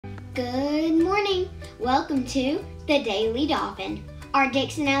Good morning. Welcome to the Daily Dolphin, our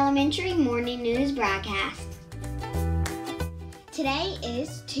Dixon Elementary morning news broadcast. Today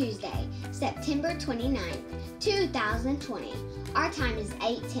is Tuesday, September 29th, 2020. Our time is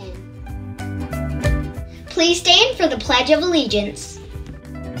 8:10. Please stand for the Pledge of Allegiance.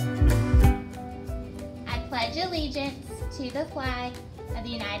 I pledge allegiance to the flag of the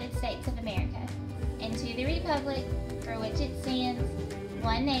United States of America and to the republic for which it stands,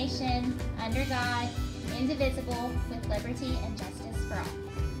 one nation, under God, indivisible, with liberty and justice for all.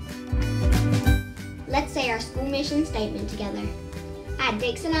 Let's say our school mission statement together. At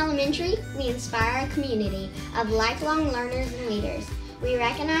Dixon Elementary, we inspire a community of lifelong learners and leaders. We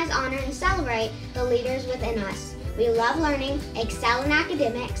recognize, honor, and celebrate the leaders within us. We love learning, excel in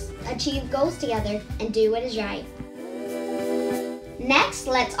academics, achieve goals together, and do what is right. Next,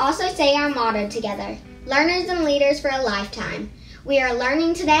 let's also say our motto together. Learners and leaders for a lifetime. We are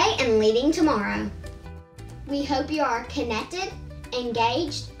learning today and leading tomorrow. We hope you are connected,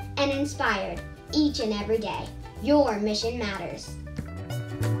 engaged, and inspired each and every day. Your mission matters.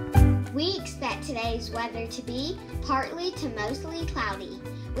 We expect today's weather to be partly to mostly cloudy.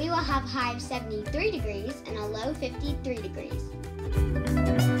 We will have a high of 73 degrees and a low 53 degrees.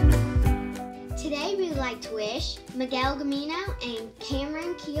 Today we would like to wish Miguel Gamino and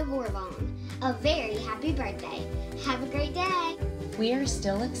Cameron Kiavorvon a very happy birthday. Have a great day. We are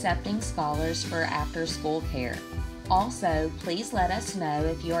still accepting scholars for after-school care. Also, please let us know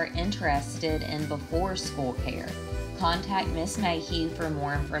if you are interested in before-school care. Contact Ms. Mayhew for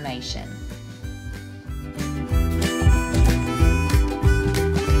more information.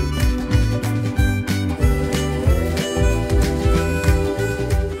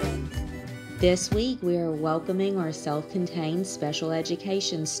 This week, we are welcoming our self-contained special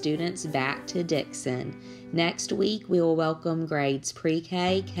education students back to Dixon. Next week, we will welcome grades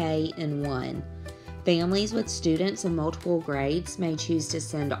pre-K, K, and 1. Families with students in multiple grades may choose to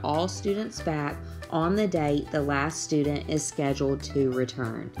send all students back on the date the last student is scheduled to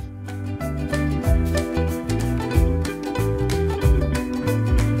return.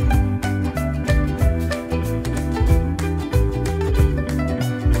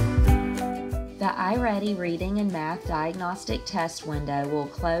 The iReady Reading and Math Diagnostic Test window will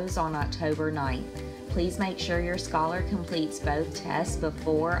close on October 9th. Please make sure your scholar completes both tests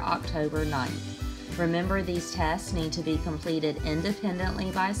before October 9th. Remember, these tests need to be completed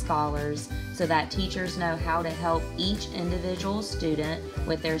independently by scholars so that teachers know how to help each individual student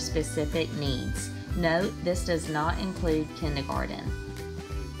with their specific needs. Note, this does not include kindergarten.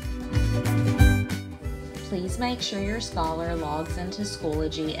 Please make sure your scholar logs into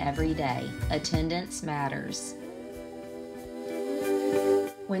Schoology every day. Attendance matters.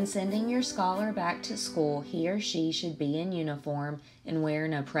 When sending your scholar back to school, he or she should be in uniform and wear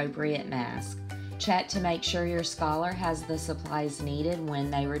an appropriate mask. Check to make sure your scholar has the supplies needed when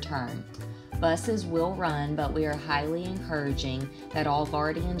they return. Buses will run, but we are highly encouraging that all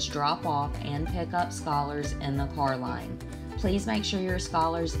guardians drop off and pick up scholars in the car line. Please make sure your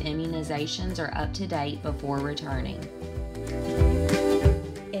scholar's immunizations are up to date before returning.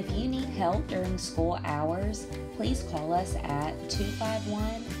 If you need help during school hours, please call us at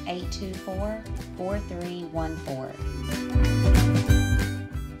 251-824-4314.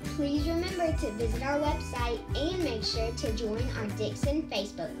 Please remember to visit our website and make sure to join our Dixon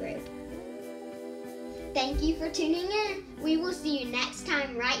Facebook group. Thank you for tuning in. We will see you next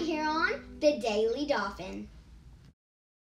time right here on the Daily Dolphin.